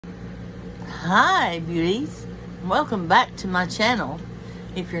Hi beauties, welcome back to my channel.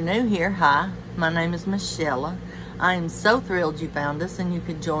 If you're new here, hi, my name is Michelle. I am so thrilled you found us and you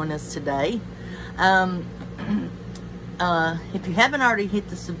could join us today. If you haven't already hit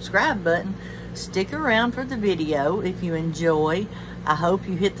the subscribe button, stick around for the video. If you enjoy, I hope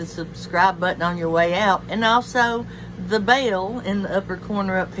you hit the subscribe button on your way out, and also the bell in the upper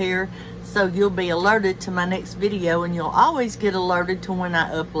corner up here, so you'll be alerted to my next video, and you'll always get alerted to when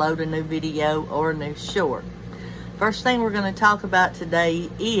I upload a new video or a new short. First thing we're going to talk about today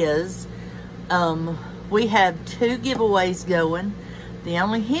is we have 2 giveaways going. The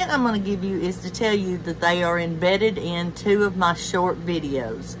only hint I'm going to give you is to tell you that they are embedded in 2 of my short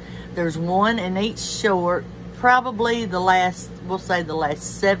videos. There's one in each short, probably the last, we'll say the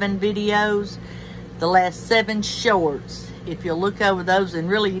last 7 videos, the last 7 shorts. If you'll look over those, and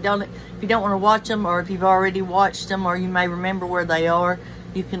really if you don't want to watch them, or if you've already watched them, or you may remember where they are,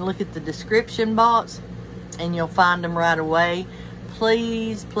 you can look at the description box and you'll find them right away.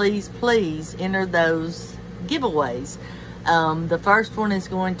 Please, please, please enter those giveaways. The first one is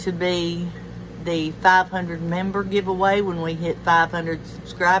going to be the 500 member giveaway. When we hit 500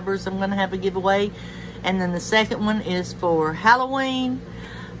 subscribers, I'm going to have a giveaway. And then the second one is for Halloween.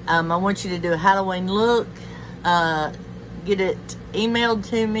 I want you to do a Halloween look. Get it emailed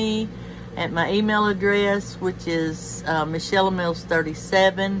to me at my email address, which is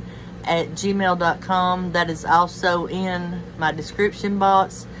michalamills37@gmail.com. That is also in my description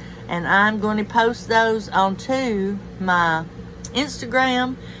box. And I'm going to post those onto my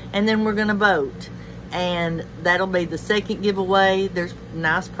Instagram, and then we're going to vote. And that'll be the second giveaway. There's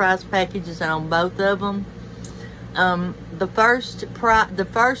nice prize packages on both of them. The first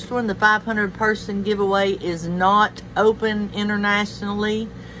one, the 500 person giveaway, is not open internationally.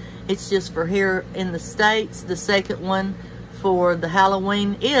 It's just for here in the States. The second one for the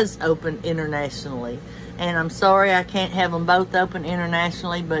Halloween is open internationally. And I'm sorry I can't have them both open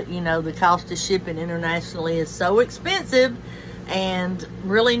internationally, but you know, the cost of shipping internationally is so expensive, and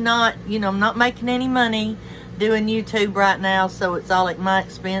really not, you know, I'm not making any money doing YouTube right now, so it's all at my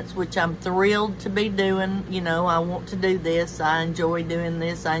expense, which I'm thrilled to be doing. You know, I want to do this. I enjoy doing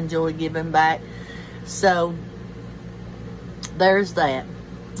this. I enjoy giving back. So there's that.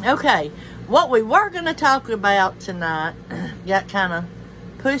 Okay, what we were going to talk about tonight got kind of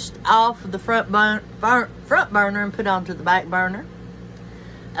pushed off the front burner and put onto the back burner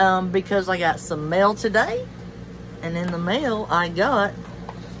because I got some mail today, and in the mail I got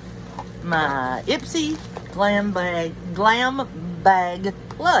my Ipsy Glam Bag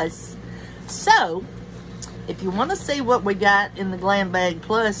Plus. So if you want to see what we got in the Glam Bag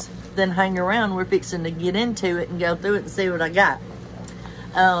Plus, then hang around. We're fixing to get into it and go through it and see what I got.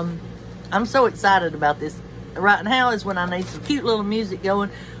 I'm so excited about this. Right now is when I need some cute little music going.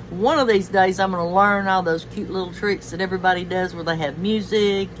 One of these days I'm going to learn all those cute little tricks that everybody does where they have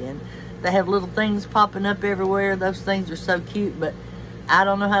music and they have little things popping up everywhere. Those things are so cute, but I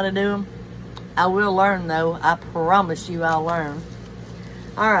don't know how to do them. I will learn though. I promise you I'll learn.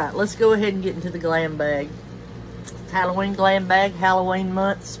 Alright, let's go ahead and get into the Glam Bag. Halloween Glam Bag, Halloween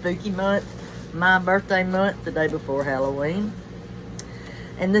month, spooky month, my birthday month, the day before Halloween.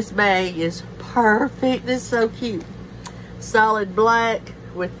 And this bag is perfect. It's so cute. Solid black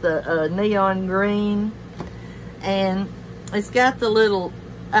with the neon green. And it's got the little,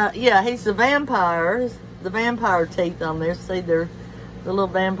 yeah, he's the vampire teeth on there. See, they're the little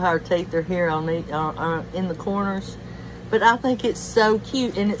vampire teeth are here on the, in the corners. But I think it's so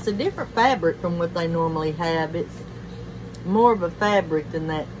cute, and it's a different fabric from what they normally have. It's more of a fabric than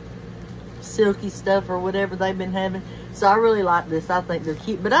that silky stuff or whatever they've been having. So I really like this. I think they're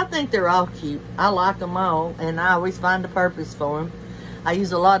cute, but I think they're all cute. I like them all, and I always find a purpose for them. I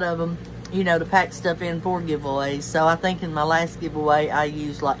use a lot of them, you know, to pack stuff in for giveaways. So I think in my last giveaway, I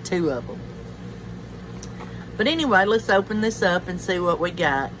used like 2 of them. But anyway, let's open this up and see what we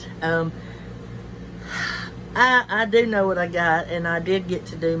got. I do know what I got, and I did get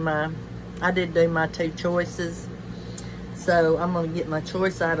to do my, I did do my 2 choices. So I'm going to get my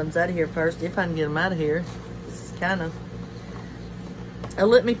choice items out of here first, if I can get them out of here. This is kind of,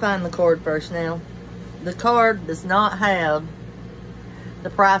 let me find the card first now. The card does not have the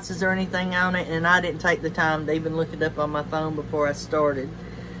prices or anything on it, and I didn't take the time to even look it up on my phone before I started.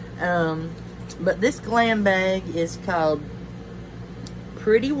 But this Glam Bag is called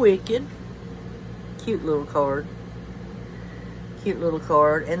Pretty Wicked. Cute little card. Cute little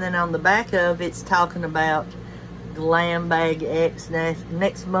card. And then on the back of it's talking about Glam Bag X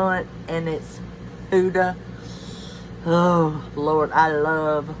next month, and it's Huda. Oh, Lord, I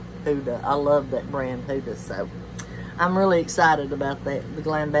love Huda. I love that brand, Huda. So I'm really excited about that, the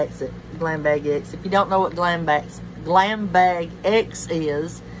Glam Bag X. If you don't know what Glam Bag X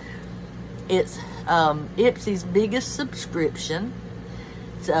is, it's Ipsy's biggest subscription.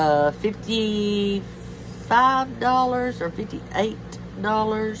 It's $55 or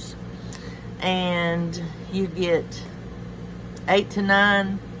 $58, and you get 8 to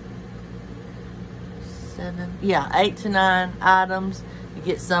 9 items. You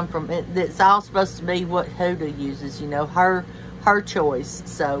get some from it. It's all supposed to be what Huda uses, you know, her choice.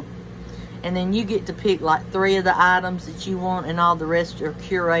 So, and then you get to pick like 3 of the items that you want, and all the rest are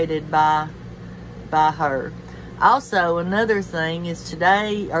curated by her. Also, another thing is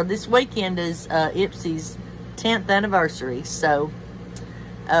today, or this weekend, is Ipsy's 10th anniversary. So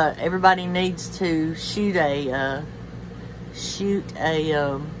everybody needs to shoot a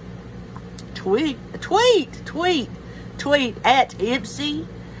tweet at Ipsy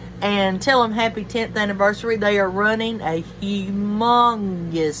and tell them happy 10th anniversary. They are running a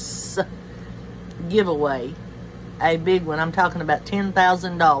humongous giveaway, a big one. I'm talking about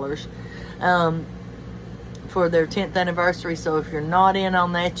 $10,000 for their 10th anniversary. So if you're not in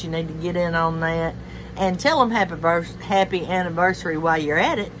on that, you need to get in on that, and tell them happy anniversary while you're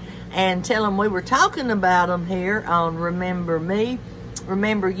at it, and tell them we were talking about them here on Remember Me,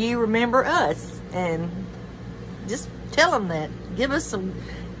 Remember You, Remember Us, and just tell them that. Give us some,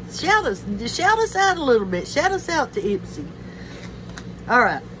 shout us out a little bit. Shout us out to Ipsy. All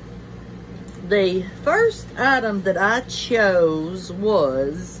right. The first item that I chose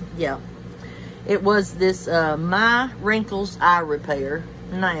was, it was this My Wrinkles Eye Repair.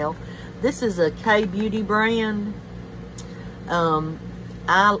 Now, this is a K-Beauty brand.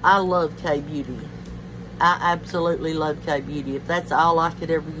 I love K-Beauty. I absolutely love K-Beauty. If that's all I could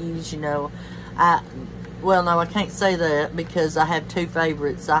ever use, you know, well, no, I can't say that because I have 2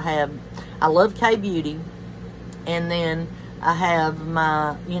 favorites. I love K-Beauty, and then I have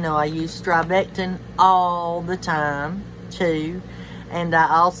my, you know, I use Strivectin all the time too, and I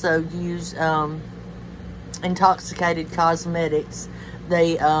also use Intoxicated Cosmetics,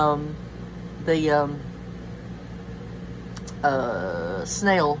 the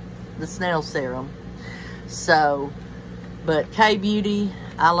snail serum. So, but K-Beauty,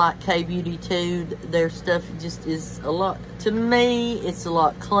 I like K-Beauty too. Their stuff just is a lot, to me, it's a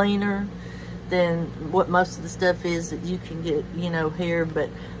lot cleaner than what most of the stuff is that you can get, you know, here. But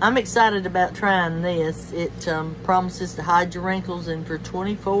I'm excited about trying this. It promises to hide your wrinkles in for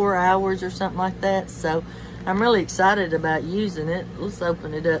 24 hours or something like that. So I'm really excited about using it. Let's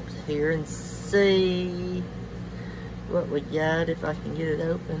open it up here and see what we got, if I can get it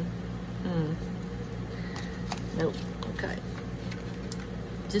open. Nope. Okay.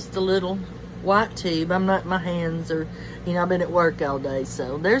 Just a little white tube. My hands are, you know, I've been at work all day.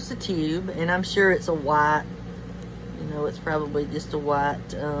 So there's the tube, and I'm sure it's a white, you know, it's probably just a white,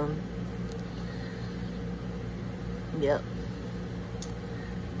 yep.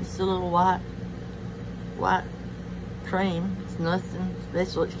 It's a little white cream. It's nothing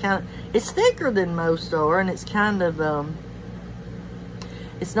special. It's thicker than most are, and it's kind of,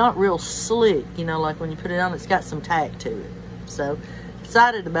 it's not real slick, you know, like when you put it on, it's got some tack to it. So,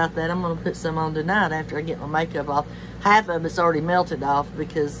 excited about that. I'm going to put some on tonight after I get my makeup off. Half of it's already melted off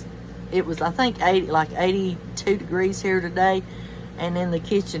because it was, I think, 82 degrees here today. And in the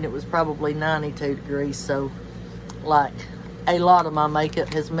kitchen, it was probably 92 degrees. So, like, a lot of my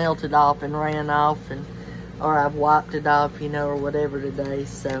makeup has melted off and ran off, or I've wiped it off, you know, or whatever today.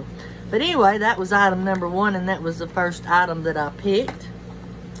 So, but anyway, that was item number 1, and that was the first item that I picked.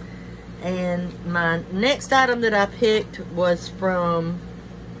 And my next item that I picked was from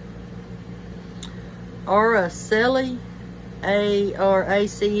Araceli,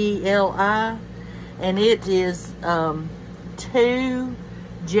 Araceli, and it is 2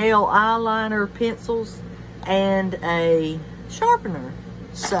 gel eyeliner pencils and a sharpener.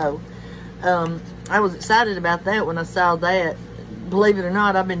 So I was excited about that when I saw that. Believe it or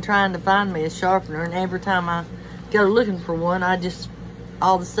not, I've been trying to find me a sharpener, and every time I go looking for one, I just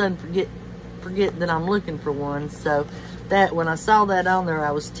all of a sudden forget that I'm looking for one. So that, when I saw that on there,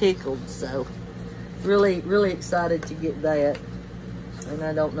 I was tickled. So really excited to get that. And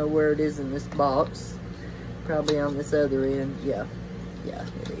I don't know where it is in this box. Probably on this other end. Yeah,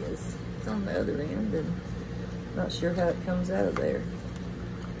 it is. It's on the other end, and not sure how it comes out of there.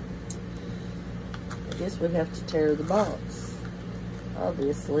 I guess we have to tear the box,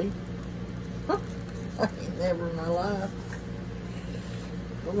 obviously. I ain't never in my life.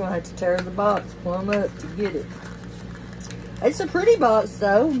 We're gonna have to tear the box plumb up to get it. It's a pretty box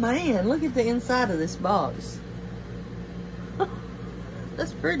though. Man, look at the inside of this box.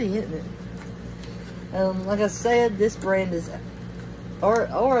 That's pretty, isn't it? Like I said, this brand is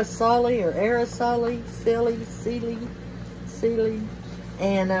Aerosoli or Aerosoli, Sealy.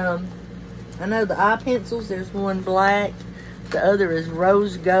 And I know the eye pencils, there's one black, the other is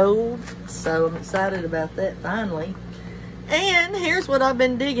rose gold. So I'm excited about that finally. And here's what I've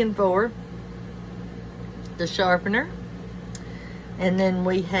been digging for. The sharpener. And then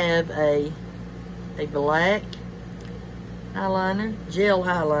we have a black eyeliner, gel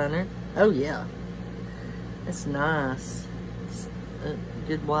eyeliner. Oh yeah, it's nice. It's a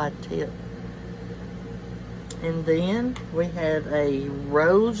good wide tip. And then we have a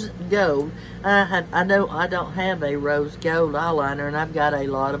rose gold. I don't have a rose gold eyeliner, and I've got a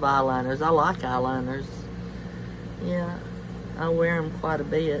lot of eyeliners. I like eyeliners. Yeah, I wear them quite a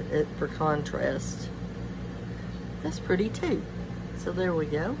bit for contrast. That's pretty too. So there we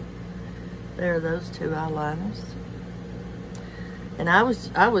go. There are those two eyeliners. And I was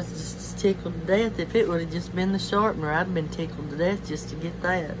just tickled to death. If it would have just been the sharpener, I'd have been tickled to death just to get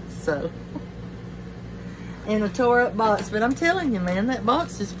that. So, and a tore up box. But I'm telling you, man, that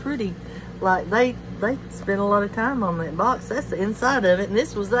box is pretty. Like they spent a lot of time on that box. That's the inside of it, and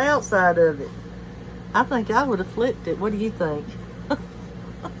this was the outside of it. I think I would have flipped it. What do you think?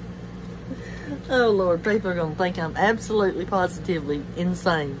 Oh Lord, people are gonna think I'm absolutely positively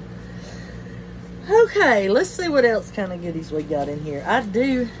insane. Okay, let's see what else kind of goodies we got in here. I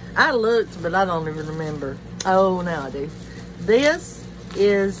looked, but I don't even remember. Oh, now I do. This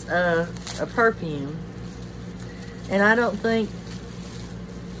is a perfume. And I don't think,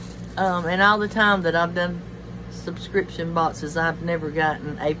 and all the time that I've done subscription boxes, I've never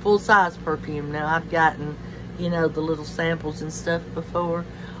gotten a full-size perfume. Now, I've gotten, you know, the little samples and stuff before.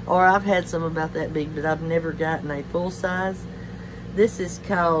 Or I've had some about that big, but I've never gotten a full-size. This is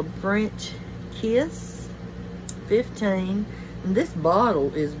called French Kiss 15, and this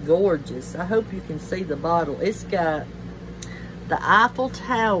bottle is gorgeous. I hope you can see the bottle. It's got the Eiffel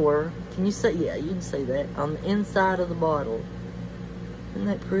Tower. Can you see? Yeah, you can see that on the inside of the bottle. Isn't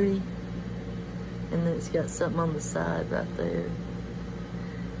that pretty? And then it's got something on the side right there,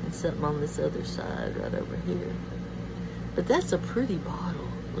 and something on this other side right over here. But that's a pretty bottle.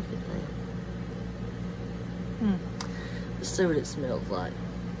 Look at that. Let's see what it smells like.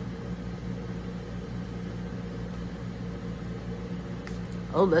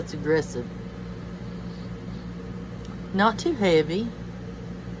 Oh, that's aggressive. Not too heavy.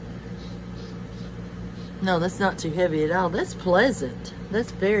 No, that's not too heavy at all. That's pleasant.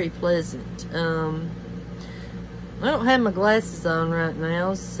 That's very pleasant. I don't have my glasses on right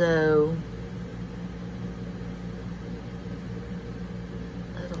now, so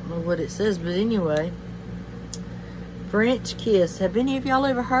I don't know what it says, but anyway. French Kiss. Have any of y'all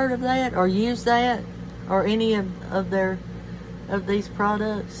ever heard of that or used that or any of these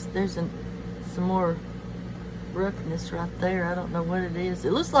products? There's some more roughness right there. I don't know what it is.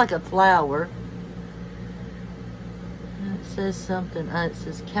 It looks like a flower. And it says something. It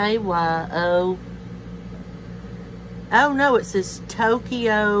says KYO. Oh no, it says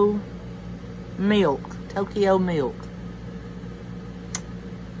Tokyo Milk. Tokyo Milk.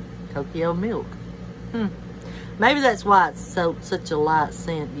 Tokyo Milk. Maybe that's why it's such a light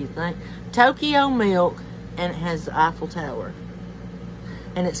scent, do you think? Tokyo Milk, and it has the Eiffel Tower.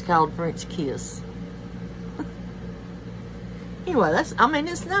 And it's called French Kiss. Anyway,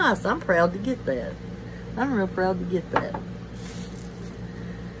 it's nice. I'm proud to get that. I'm real proud to get that.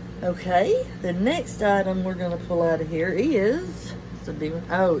 Okay, the next item we're going to pull out of here is,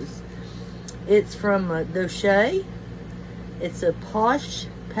 it's from Doche. It's a Posh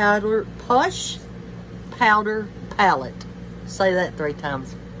Powder Palette. Say that 3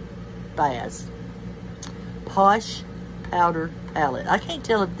 times fast. Posh Powder Palette. I can't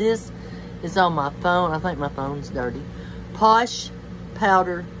tell if this is on my phone. I think my phone's dirty. Posh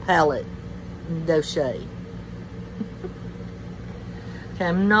Powder Palette. Doche. Okay,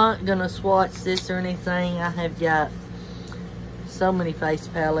 I'm not going to swatch this or anything. I have got so many face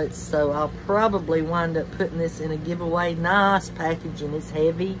palettes, so I'll probably wind up putting this in a giveaway. Nice packaging. It's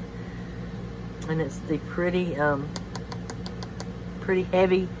heavy. And it's the pretty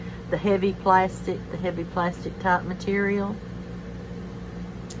heavy, the heavy plastic type material.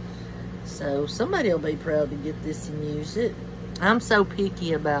 So somebody will be proud to get this and use it. I'm so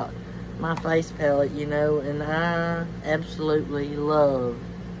picky about my face palette, you know, and I absolutely love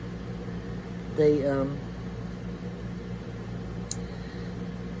the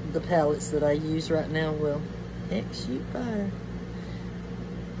palettes that I use right now. Well, heck, shoot fire.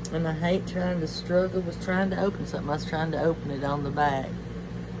 And I hate trying to struggle with trying to open something. I was trying to open it on the back.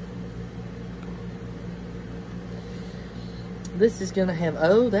 This is going to have,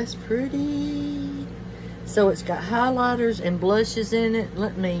 oh, that's pretty. So it's got highlighters and blushes in it.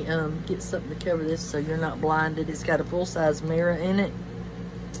 Let me get something to cover this so you're not blinded. It's got a full-size mirror in it.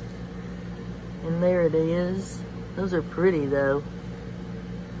 And there it is. Those are pretty though.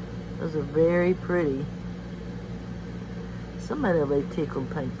 Those are very pretty. Somebody will be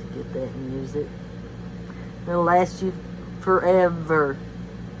tickled pink to get that and use it. It'll last you forever.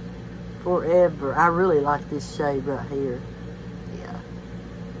 Forever. I really like this shade right here. Yeah.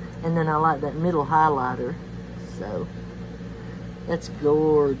 And then I like that middle highlighter. So, that's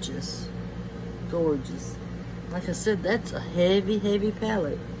gorgeous. Gorgeous. Like I said, that's a heavy, heavy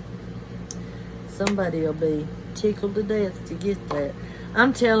palette. Somebody will be tickled to death to get that.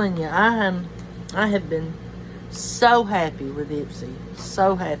 I'm telling you, I have been so happy with Ipsy.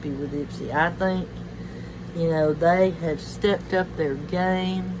 So happy with Ipsy. I think, you know, they have stepped up their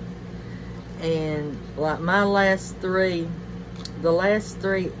game. And like my last three, the last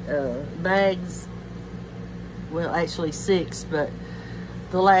three bags, well, actually 6, but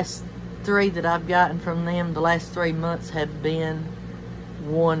the last 3 that I've gotten from them, the last 3 months have been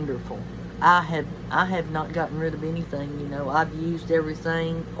wonderful. I have not gotten rid of anything, you know. I've used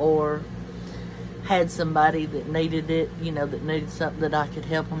everything or had somebody that needed it, you know, that needed something that I could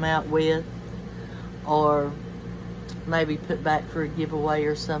help them out with, or maybe put back for a giveaway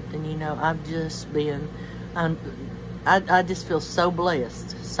or something, you know. I've just been, I just feel so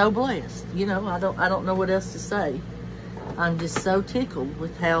blessed, you know. I don't know what else to say. I'm just so tickled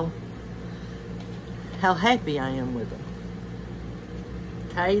with how happy I am with them.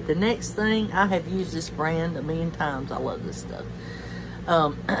 Okay, the next thing, I have used this brand a million times. I love this stuff.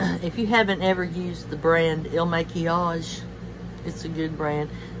 If you haven't ever used the brand Il Maquillage, it's a good brand.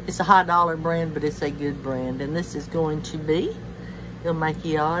 It's a high dollar brand, but it's a good brand. And this is going to be Il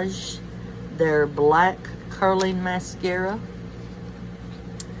Maquillage, their black curling mascara.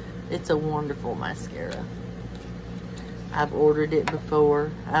 It's a wonderful mascara. I've ordered it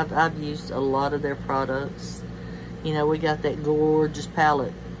before. I've used a lot of their products. You know, we got that gorgeous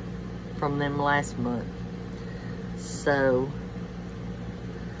palette from them last month. So,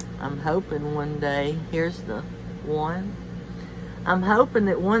 I'm hoping one day, here's the one. I'm hoping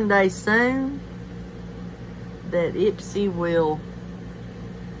that one day soon that Ipsy will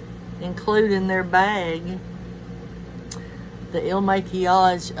include in their bag the Il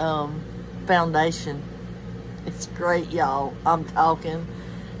Maquillage foundation. It's great, y'all. I'm talking.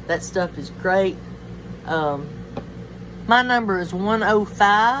 That stuff is great. My number is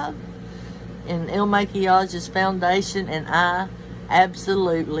 105 in Il Maquillage's foundation, and I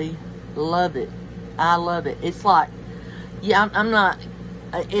absolutely love it. I love it. It's like, yeah, I'm not,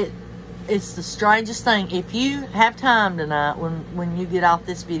 it's the strangest thing. If you have time tonight, when you get off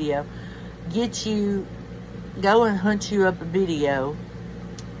this video, go and hunt you up a video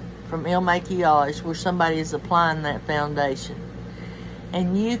from Il Maquillage where somebody is applying that foundation.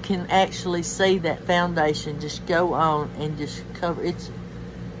 And you can actually see that foundation just go on and just cover. It's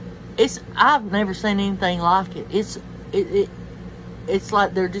I've never seen anything like it. It's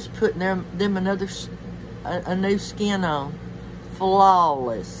like they're just putting them a new skin on.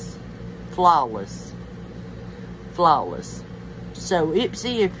 Flawless. Flawless. Flawless. So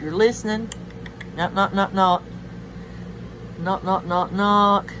Ipsy, if you're listening, knock.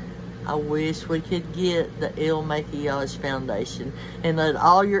 I wish we could get the Il Maquillage foundation and let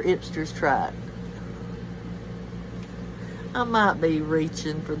all your Ipsters try it. I might be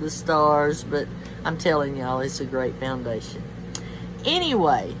reaching for the stars, but I'm telling y'all, it's a great foundation.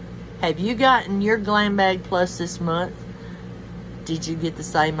 Anyway, have you gotten your Glam Bag Plus this month? Did you get the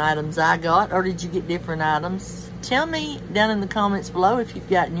same items I got, or did you get different items? Tell me down in the comments below if you've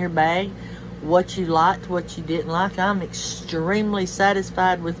gotten your bag, what you liked, what you didn't like. I'm extremely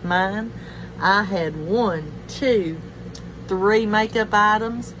satisfied with mine. I had 1, 2, 3 makeup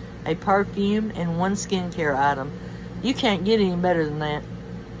items, a perfume, and 1 skincare item. You can't get any better than that.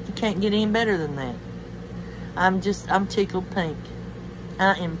 You can't get any better than that. I'm tickled pink.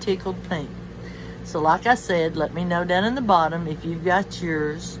 I am tickled pink. So like I said, let me know down in the bottom if you've got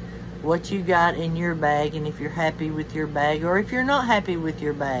yours, what you got in your bag, and if you're happy with your bag, or if you're not happy with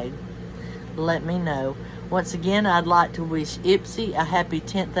your bag. Let me know. Once again, I'd like to wish Ipsy a happy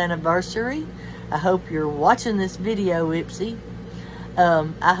 10th anniversary. I hope you're watching this video, Ipsy.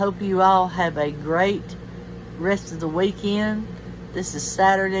 I hope you all have a great rest of the weekend. This is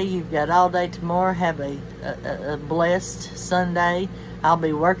Saturday. You've got all day tomorrow. Have a blessed Sunday. I'll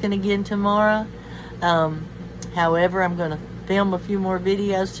be working again tomorrow. However, I'm going to film a few more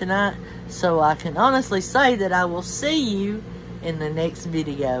videos tonight, so I can honestly say that I will see you in the next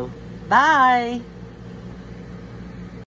video. Bye.